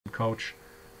coach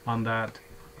on that.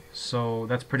 So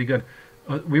that's pretty good.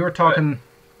 We were talking,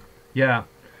 yeah,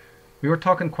 we were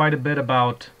talking quite a bit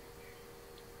about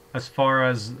as far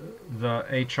as the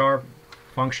HR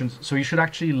functions. So you should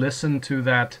actually listen to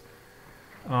that.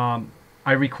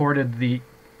 I recorded the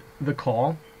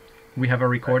call. We have a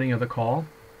recording of the call.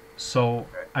 So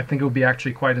I think it would be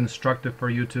actually quite instructive for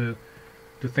you to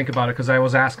think about it, because I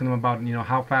was asking him about, you know,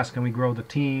 how fast can we grow the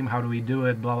team, how do we do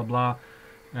it, blah blah blah,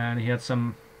 and he had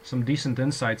some decent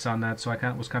insights on that. So I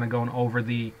was kind of going over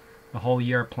the whole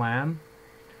year plan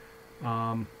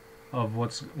of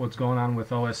what's going on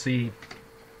with OSE,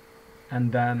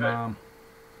 and then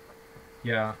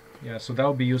yeah, so that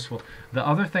would be useful. The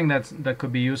other thing that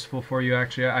could be useful for you,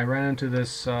 actually, I ran into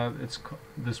this it's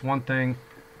this one thing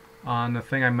on the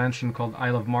thing I mentioned called I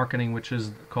Love Marketing, which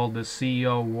is called the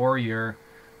CEO Warrior.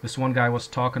 This one guy was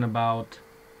talking about,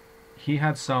 he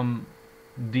had some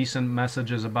decent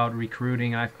messages about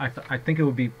recruiting. I think it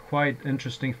would be quite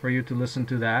interesting for you to listen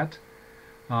to that.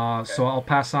 So I'll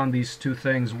pass on these two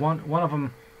things. One of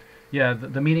them, yeah,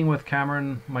 the meeting with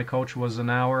Cameron, my coach, was an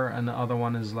hour, and the other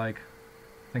one is like,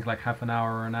 I think like half an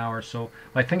hour or an hour. So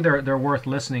I think they're worth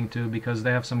listening to, because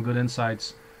they have some good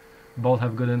insights. Both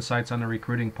have good insights on the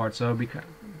recruiting part. So it'll be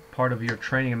part of your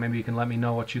training, and maybe you can let me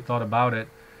know what you thought about it.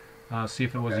 See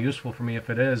if it was useful for me. If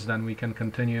it is, then we can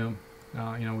continue.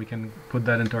 You know, we can put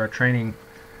that into our training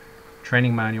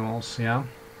manuals. Yeah.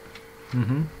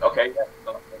 Okay.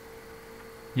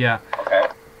 Yeah. Okay.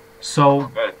 So,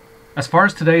 Good. as far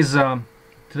as today's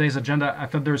agenda, I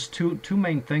thought there's two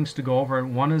main things to go over.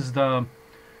 One is the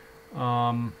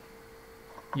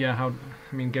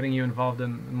getting you involved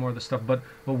in more of the stuff. But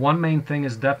one main thing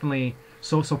is definitely,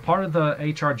 so part of the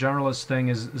HR Generalist thing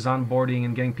is onboarding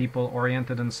and getting people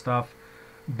oriented and stuff.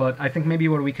 But I think maybe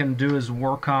what we can do is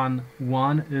work on,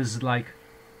 one is like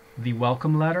the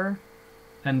welcome letter,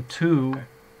 and two,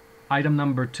 item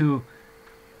number 2,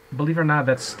 believe it or not,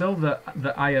 that's still the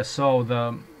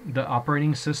ISO, the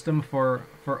operating system for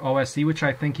OSE, which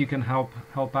I think you can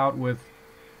help out with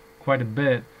quite a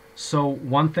bit. So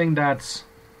one thing that's,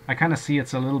 I kind of see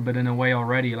it's a little bit in a way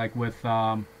already, like with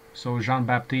so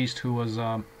Jean-Baptiste, who was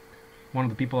one of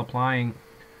the people applying,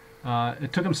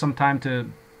 it took him some time to,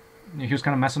 he was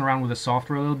kind of messing around with the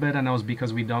software a little bit, and that was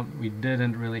because we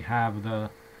didn't really have the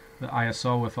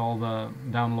ISO with all the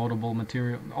downloadable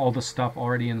material, all the stuff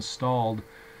already installed.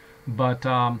 But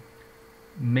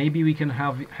maybe we can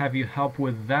have you help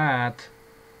with that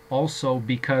also,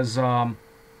 because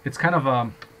it's kind of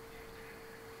a,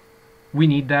 we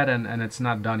need that, and it's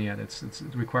not done yet. It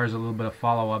requires a little bit of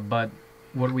follow-up. But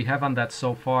what we have on that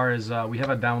so far is we have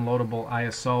a downloadable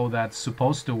ISO that's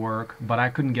supposed to work, but I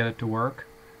couldn't get it to work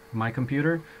on my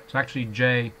computer. So actually,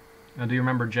 Jay, do you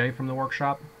remember Jay from the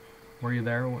workshop? Were you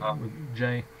there with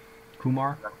Jay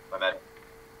Kumar?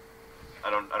 I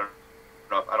don't know.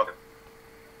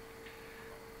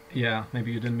 Yeah,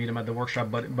 maybe you didn't meet him at the workshop,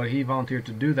 but he volunteered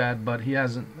to do that. But he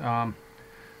hasn't.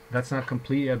 That's not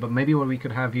complete yet. But maybe what we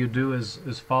could have you do is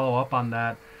follow up on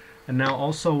that. And now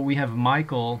also we have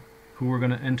Michael, who we're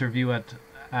going to interview at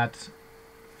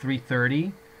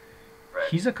 3:30. Right.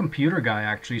 He's a computer guy,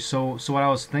 actually. So what I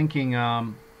was thinking,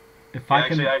 if I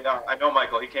can. Actually, I know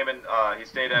Michael. He came in. He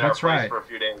stayed at our place for a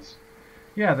few days.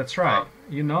 Yeah, that's right.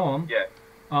 You know him. Yeah.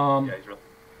 Yeah, he's really.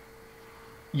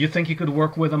 You think you could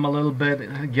work with him a little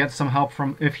bit, get some help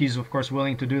from, if he's of course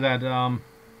willing to do that,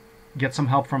 get some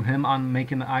help from him on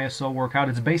making the ISO work out.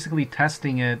 It's basically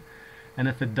testing it, and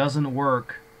if it doesn't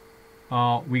work,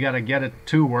 we got to get it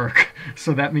to work.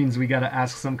 So that means we got to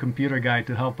ask some computer guy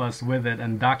to help us with it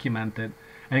and document it.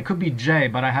 And it could be Jay,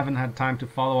 but I haven't had time to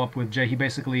follow up with Jay. He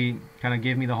basically kind of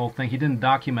gave me the whole thing. He didn't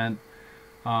document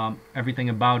everything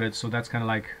about it, so that's kind of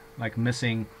like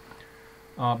missing.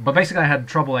 But basically, I had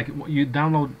trouble. Like you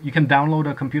can download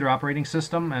a computer operating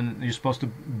system, and you're supposed to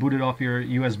boot it off your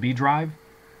USB drive.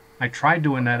 I tried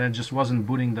doing that, and it just wasn't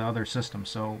booting the other system.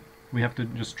 So we have to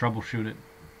just troubleshoot it.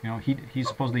 You know, he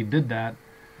supposedly did that.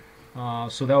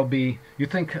 So that would be. You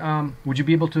think? Would you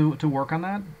be able to work on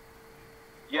that?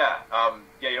 Yeah.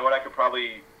 Yeah. You know what? I could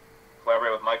probably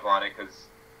collaborate with Michael on it, because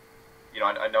you know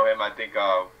I know him. I think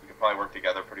we could probably work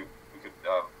together. We could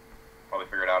probably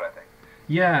figure it out, I think.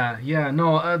 Yeah,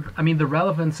 no, I mean, the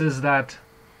relevance is that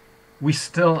we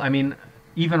still, I mean,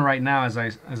 even right now, as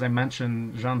I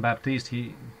mentioned, Jean-Baptiste,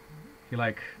 he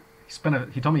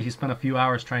told me he spent a few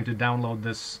hours trying to download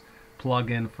this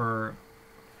plugin for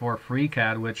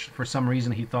FreeCAD, which for some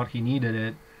reason he thought he needed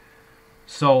it.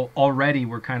 So already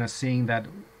we're kind of seeing that,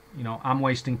 you know, I'm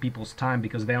wasting people's time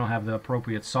because they don't have the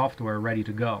appropriate software ready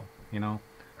to go, you know.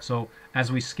 So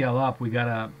as we scale up, we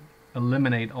gotta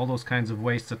eliminate all those kinds of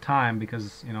wastes of time,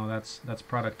 because that's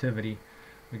productivity.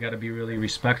 We got to be really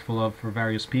respectful of for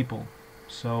various people.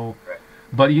 So, Right.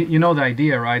 but you know the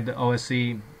idea, right? The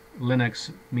OSE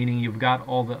Linux, meaning you've got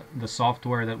all the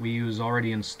software that we use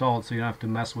already installed, so you don't have to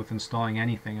mess with installing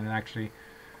anything, and it actually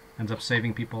ends up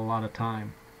saving people a lot of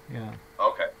time. Yeah.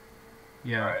 Okay.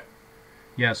 Yeah. All right.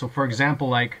 Yeah. So for example,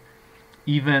 like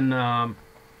even the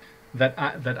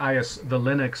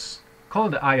Linux, call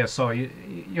it the ISO.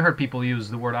 You heard people use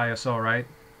the word ISO, right?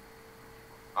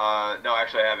 No,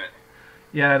 actually, I haven't.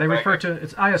 Yeah, they Right. refer to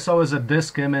it's ISO as a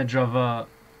disk image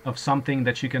of something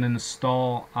that you can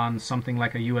install on something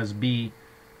like a USB.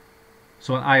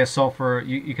 So an ISO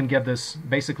you can get this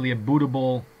basically a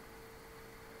bootable.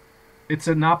 It's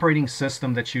an operating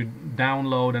system that you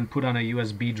download and put on a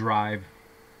USB drive,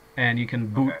 and you can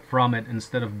boot Okay. from it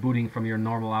instead of booting from your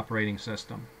normal operating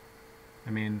system. I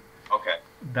mean, Okay.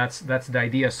 that's the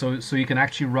idea. So you can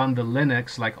actually run the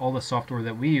Linux, like all the software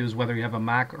that we use, whether you have a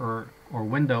Mac or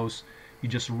Windows. You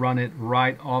just run it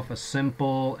right off a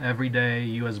simple everyday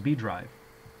USB drive.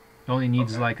 It only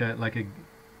needs Okay. like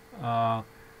a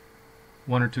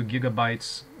 1 or 2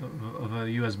 gigabytes of a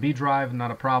USB drive,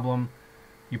 not a problem.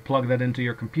 You plug that into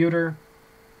your computer,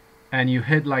 and you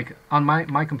hit, like on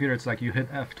my computer, it's like you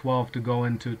hit F12 to go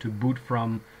into to boot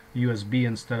from USB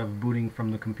instead of booting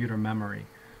from the computer memory.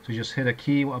 So you just hit a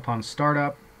key upon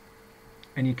startup,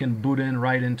 and you can boot in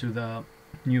right into the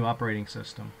new operating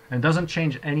system. And it doesn't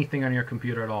change anything on your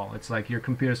computer at all. It's like your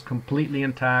computer is completely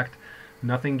intact,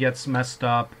 nothing gets messed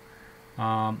up.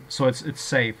 So it's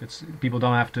safe. People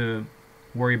don't have to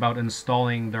worry about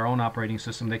installing their own operating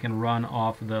system. They can run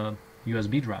off the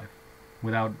USB drive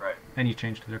without Right. any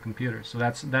change to their computer. So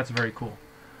that's very cool.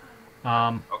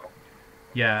 Okay.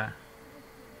 Yeah.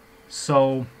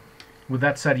 So with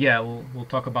that said, yeah, we'll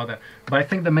talk about that. But I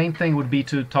think the main thing would be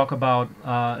to talk about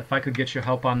if I could get your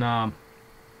help on an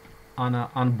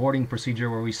onboarding procedure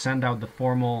where we send out the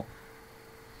formal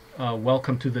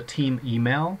welcome to the team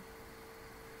email,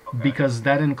 Okay. because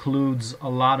that includes a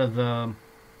lot of the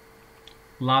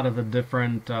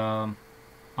different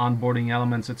onboarding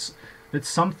elements. It's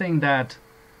something that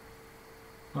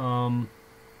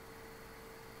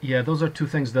yeah, those are two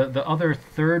things. The other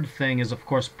third thing is, of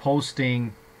course,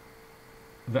 posting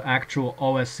the actual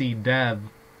OSE dev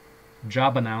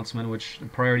job announcement, which the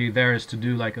priority there is to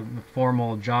do like a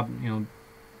formal job,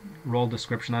 role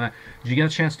description on it. Did you get a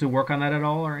chance to work on that at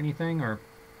all or anything? Or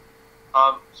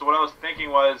So what I was thinking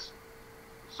was,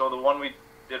 so the one we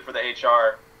did for the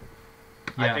HR,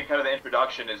 I yeah, think kind of the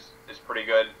introduction is pretty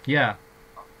good. yeah,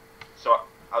 So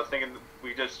I was thinking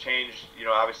we just changed,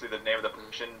 obviously the name of the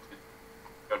position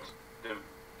to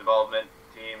development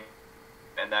team,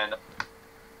 and then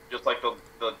just like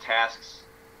the tasks,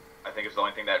 I think is the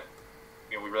only thing that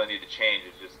we really need to change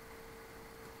is just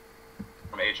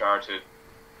from HR to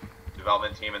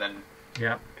development team, and then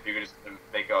yeah. if you could just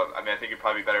make I think you'd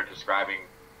probably be better describing,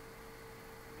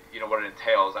 what it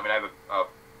entails. I mean, I have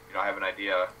I have an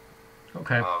idea.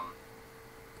 Okay.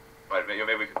 But maybe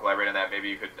we could collaborate on that. Maybe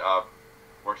you could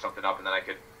work something up, and then I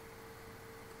could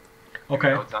give Okay.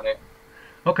 notes on it.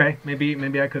 Okay.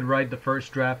 Maybe I could write the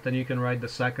first draft, and you can write the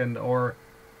second, or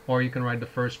you can write the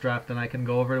first draft, and I can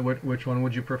go over it. Which one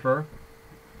would you prefer?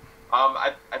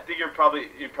 I think you'd probably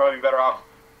be better off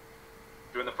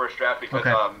doing the first draft because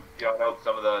Okay. I know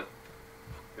some of the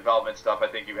development stuff. I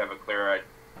think you have a clearer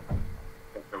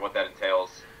picture of what that entails.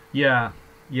 Yeah,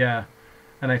 yeah.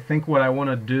 And I think what I want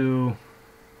to do,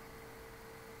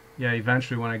 yeah,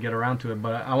 eventually when I get around to it,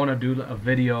 but I want to do a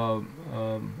video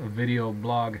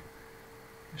blog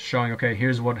showing, okay,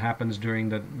 here's what happens during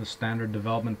the standard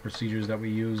development procedures that we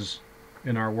use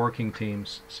in our working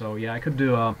teams. So yeah, I could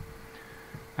do a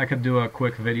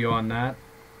quick video on that.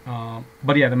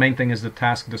 But yeah, the main thing is the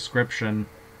task description,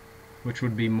 which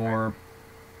would be more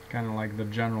kind of like the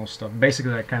general stuff.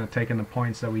 Basically, I kind of taken the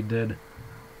points that we did.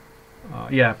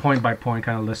 Yeah, point by point,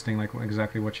 kind of listing like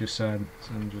exactly what you said,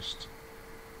 and just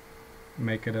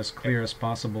make it as clear as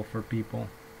possible for people.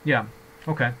 Yeah,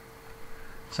 okay,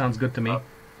 sounds good to me.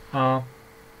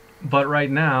 But right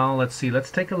now, let's see.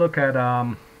 Let's take a look at.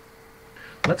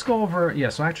 Let's go over. Yeah,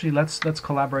 so actually, let's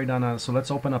collaborate on a. So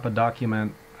let's open up a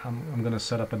document. I'm gonna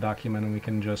set up a document, and we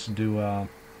can just do.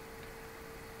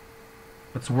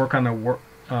 Let's work on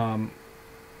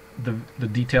the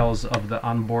details of the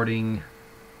onboarding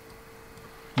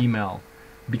email,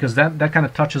 because that kind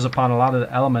of touches upon a lot of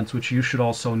the elements which you should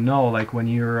also know. Like when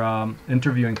you're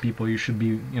interviewing people, you should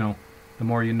be, the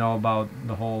more you know about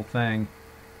the whole thing,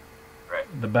 Right.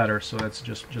 the better. So that's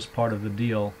just part of the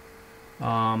deal.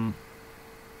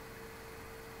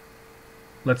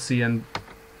 Let's see, and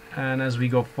And as we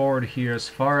go forward here, as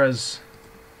far as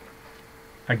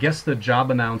I guess the job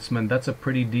announcement, that's a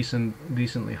pretty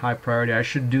decently high priority. I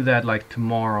should do that like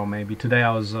tomorrow, maybe. Today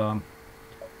I was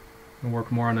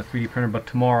work more on a 3D printer, but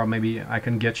tomorrow maybe I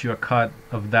can get you a cut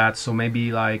of that. So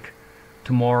maybe like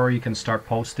tomorrow you can start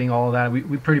posting all of that.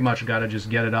 We pretty much got to just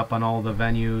get it up on all the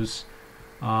venues.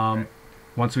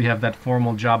 Once we have that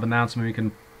formal job announcement, we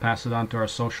can pass it on to our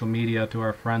social media, to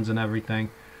our friends and everything.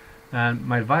 And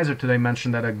my advisor today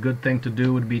mentioned that a good thing to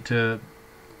do would be to,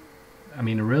 I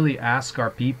mean, really ask our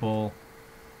people,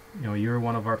 you know, you're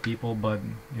one of our people, but,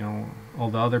 you know, all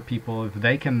the other people, if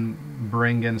they can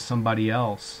bring in somebody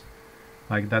else.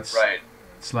 Like, that's, right.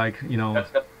 It's like, you know.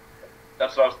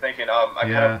 That's what I was thinking. I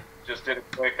kind of just did a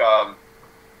quick,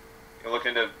 looked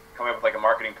into coming up with like a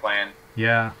marketing plan.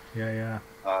 Yeah.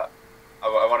 I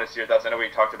want to see your thoughts. I know we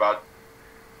talked about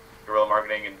guerrilla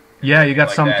marketing and yeah, you got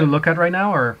like something that. to look at right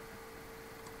now, or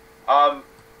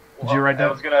did you write that?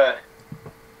 I was gonna.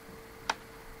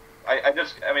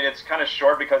 I mean, it's kind of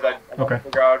short because I want to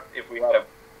figure out if we had a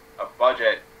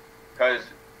budget. Because,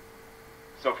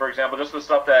 so for example, just the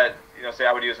stuff that, you know, say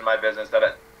I would use in my business,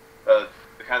 that the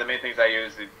kind of the main things I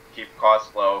use to keep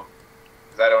costs low,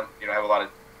 because I don't, you know, have a lot of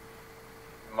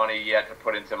money yet to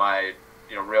put into my,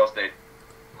 you know, real estate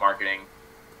marketing.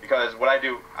 Because what I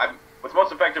do, what's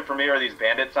most effective for me are these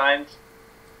bandit signs.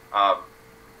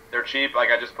 They're cheap. Like,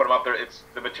 I just put them up there. It's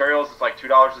the materials. It's like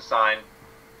 $2 a sign.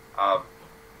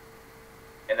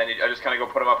 And then I just kind of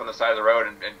go put them up on the side of the road,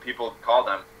 and people call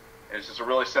them. And it's just a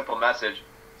really simple message.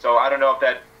 So I don't know if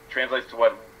that translates to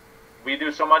what we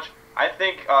do so much. I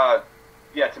think,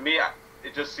 yeah, to me,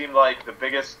 it just seemed like the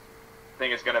biggest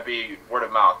thing is going to be word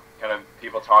of mouth, kind of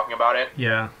people talking about it.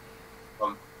 Yeah.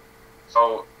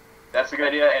 So that's a good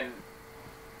idea. And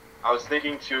I was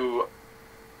thinking to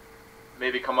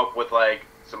maybe come up with like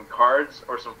some cards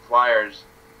or some flyers,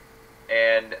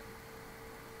 and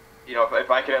you know, if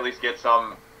I could at least get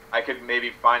some, I could maybe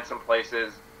find some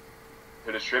places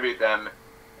to distribute them.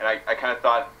 And I kind of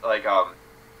thought like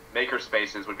maker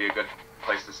spaces would be a good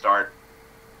place to start.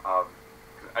 I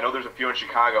know there's a few in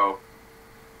Chicago,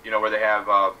 you know, where they have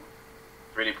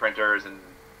 3D printers and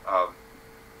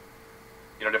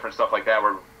you know, different stuff like that,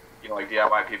 where, you know, like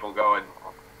DIY people go and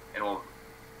will,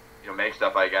 you know, make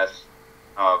stuff, I guess.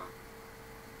 You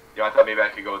know, I thought maybe I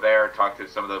could go there, talk to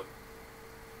some of the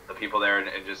people there,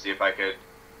 and just see if I could.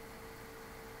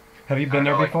 Have you been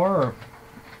there before? Or?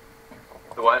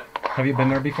 The what? Have you been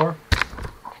there before?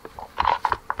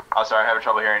 Oh, sorry, I'm having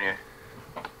trouble hearing you.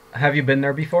 Have you been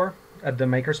there before at the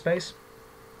makerspace?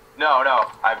 No.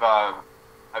 I've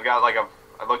got like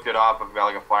I looked it up. I've got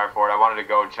like a flyer for it. I wanted to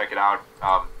go and check it out.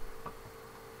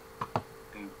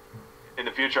 In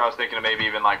the future, I was thinking of maybe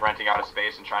even like renting out a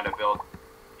space and trying to build,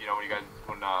 you know,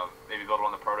 maybe build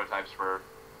one of the prototypes for,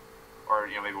 or,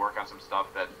 you know, maybe work on some stuff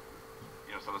that,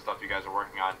 you know, some of the stuff you guys are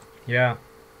working on. Yeah.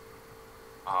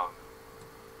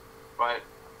 But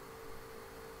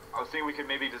I was thinking we could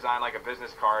maybe design like a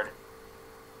business card.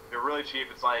 They're really cheap.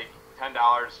 It's like $10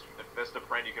 at Vista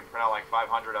Print. You can print out like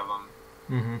 500 of them.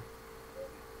 Mm-hmm.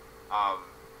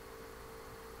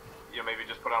 You know, maybe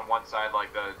just put on one side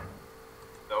like the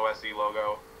OSE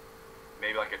logo,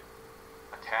 maybe like a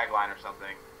tagline or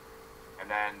something, and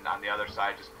then on the other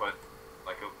side just put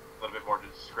like a little bit more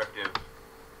descriptive,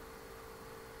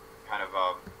 kind of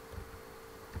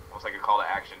almost like a call to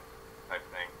action type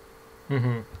thing.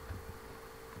 Mm-hmm.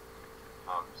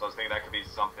 So I was thinking that could be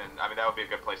something. I mean, that would be a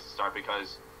good place to start,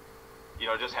 because, you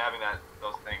know, just having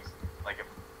those things, like if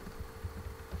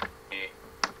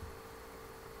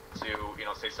to, you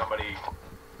know, say somebody,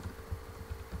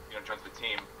 you know, joins the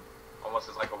team, almost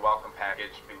as like a welcome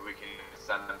package, maybe we can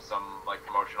send them some like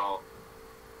promotional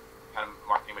kind of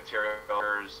marketing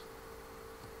materials,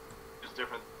 just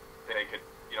different things they could,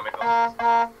 you know, make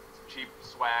some cheap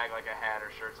swag like a hat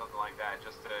or shirt, something like that,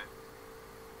 just to,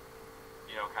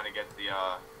 you know, kind of get the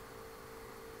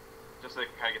just to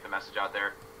kind of get the message out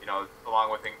there, you know, along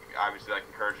with obviously like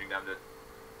encouraging them to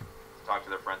talk to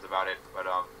their friends about it.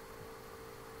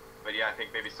 But yeah, I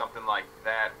think maybe something like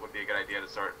that would be a good idea to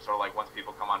sort of like, once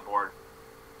people come on board,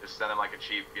 just send them like a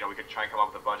cheap, you know, we could try and come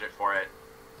up with a budget for it.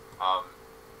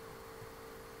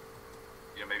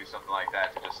 You know, maybe something like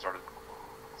that to just sort of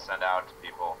send out to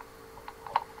people.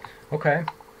 Okay.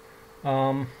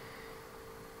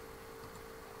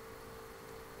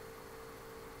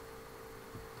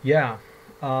 Yeah.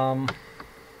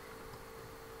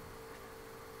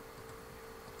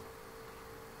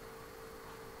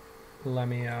 Let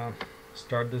me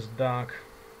start this doc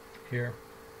here.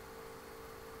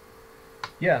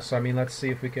 Yeah, so I mean, let's see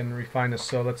if we can refine this.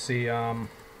 So let's see.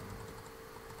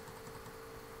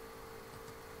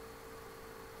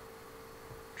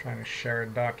 trying to share a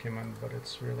document, but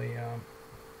it's really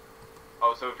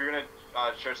Oh, so if you're gonna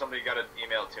share something, you gotta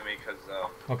email it to me because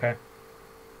okay.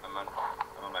 I'm on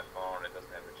my phone. It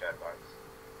doesn't have the chat box.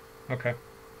 Okay.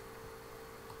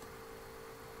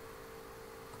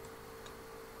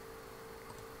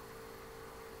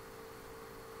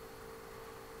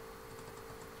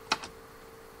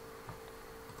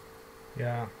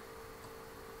 Yeah.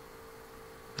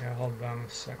 Yeah, hold on a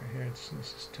second here. This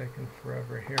is taking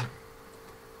forever here.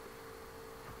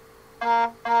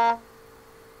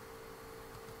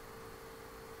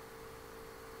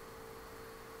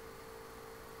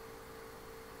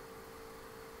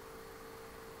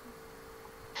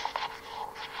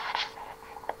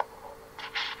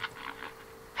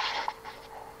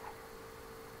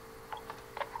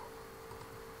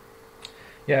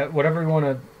 Yeah, whatever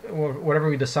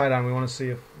we decide on, we want to see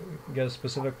if we can get a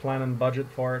specific plan and budget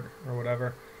for it or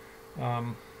whatever.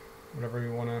 Whatever we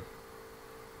want to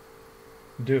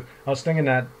do. I was thinking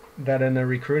that in the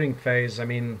recruiting phase, I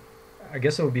mean, I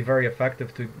guess it would be very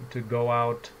effective to go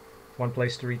out. One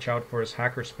place to reach out for is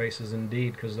hackerspaces,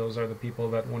 indeed, because those are the people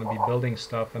that want to be building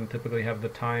stuff and typically have the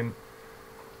time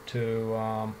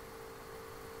to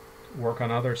work on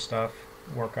other stuff,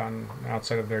 work on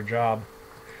outside of their job.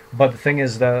 But the thing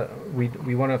is that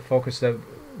we want to focus that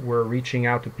we're reaching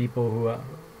out to people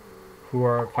who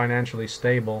are financially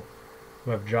stable,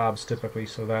 who have jobs typically,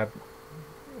 so that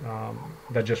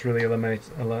that just really eliminates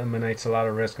a lot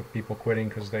of risk of people quitting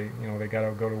because they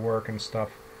gotta go to work and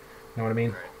stuff. You know what I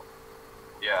mean? Right.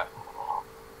 Yeah.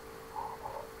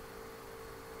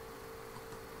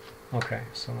 Okay,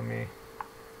 so let me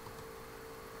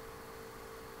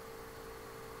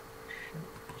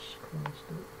just close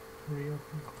it.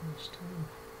 Reopen close tab.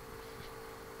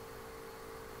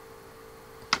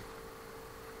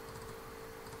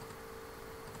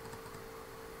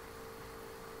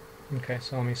 Okay,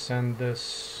 so let me send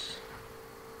this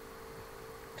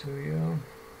to you.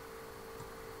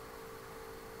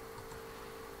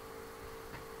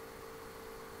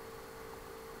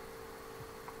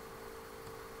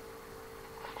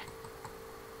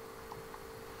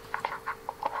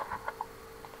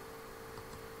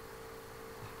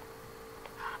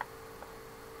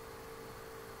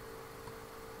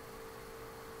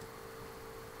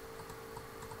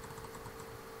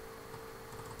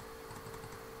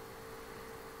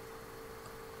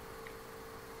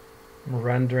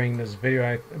 Rendering this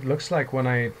video. It looks like when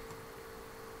I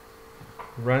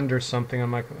render something on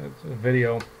my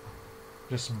video,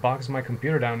 just bogs my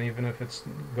computer down, even if it's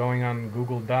going on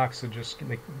Google Docs. It just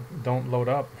they don't load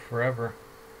up forever.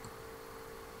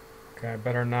 Okay, I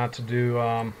better not to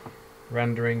do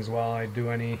renderings while I do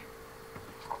any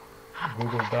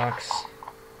Google Docs.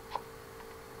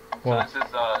 Well, so this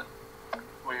is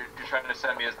what you're trying to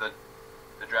send me is the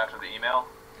draft of the email.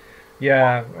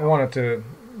 Yeah, I wanted to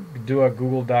do a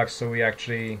Google Docs so we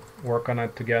actually work on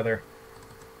it together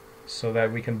so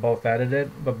that we can both edit it.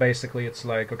 But basically it's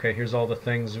like, okay, here's all the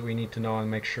things we need to know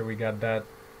and make sure we got that.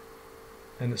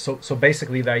 And so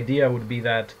basically the idea would be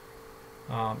that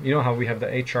you know how we have the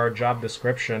HR job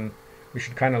description, we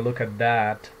should kind of look at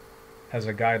that as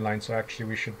a guideline. So actually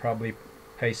we should probably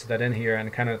paste that in here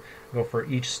and kind of go for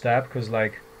each step, because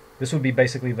like this would be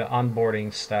basically the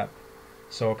onboarding step.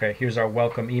 So okay, here's our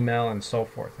welcome email and so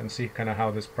forth, and see kind of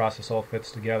how this process all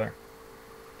fits together.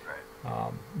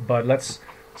 Right. But let's,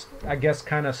 I guess,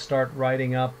 kind of start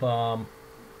writing up.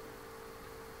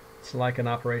 It's like an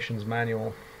operations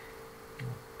manual,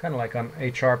 kind of like on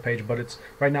HR page, but it's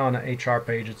right now on the HR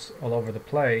page. It's all over the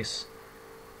place,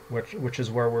 which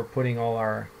is where we're putting all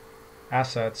our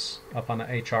assets up on the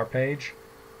HR page.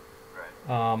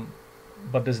 Right.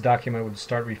 But this document would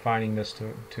start refining this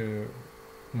to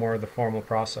more of the formal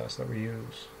process that we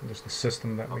use, just the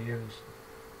system that we use.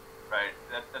 Right.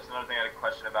 That's another thing I had a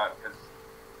question about, because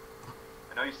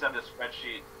I know you sent a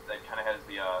spreadsheet that kind of has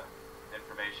the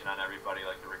information on everybody,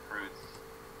 like the recruits,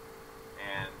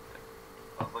 and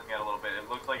I was looking at it a little bit. It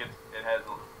looks like it has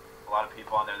a lot of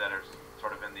people on there that are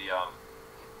sort of in the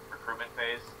recruitment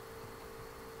phase.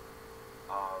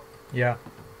 Yeah.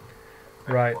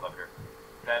 Right. Up here.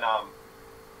 Then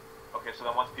okay, so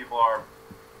then once people are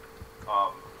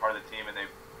part of the team and they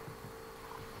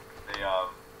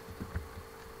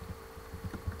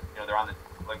they're on the,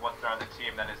 like once they're on the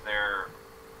team, then is there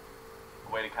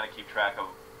a way to kind of keep track of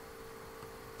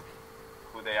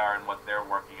who they are and what they're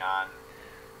working on?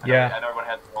 I know everyone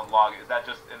has their own log. Is that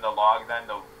just in the log then,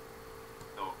 the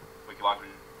wiki log?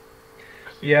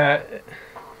 Yeah.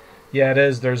 Yeah, it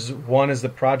is. There's one is the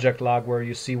project log where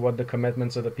you see what the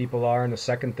commitments of the people are, and the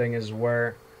second thing is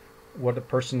where what the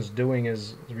person's doing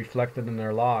is reflected in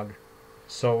their log.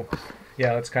 So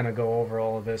yeah, let's kind of go over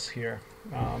all of this here.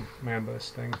 Man, this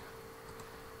thing.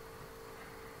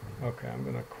 Okay, I'm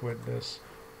gonna quit this.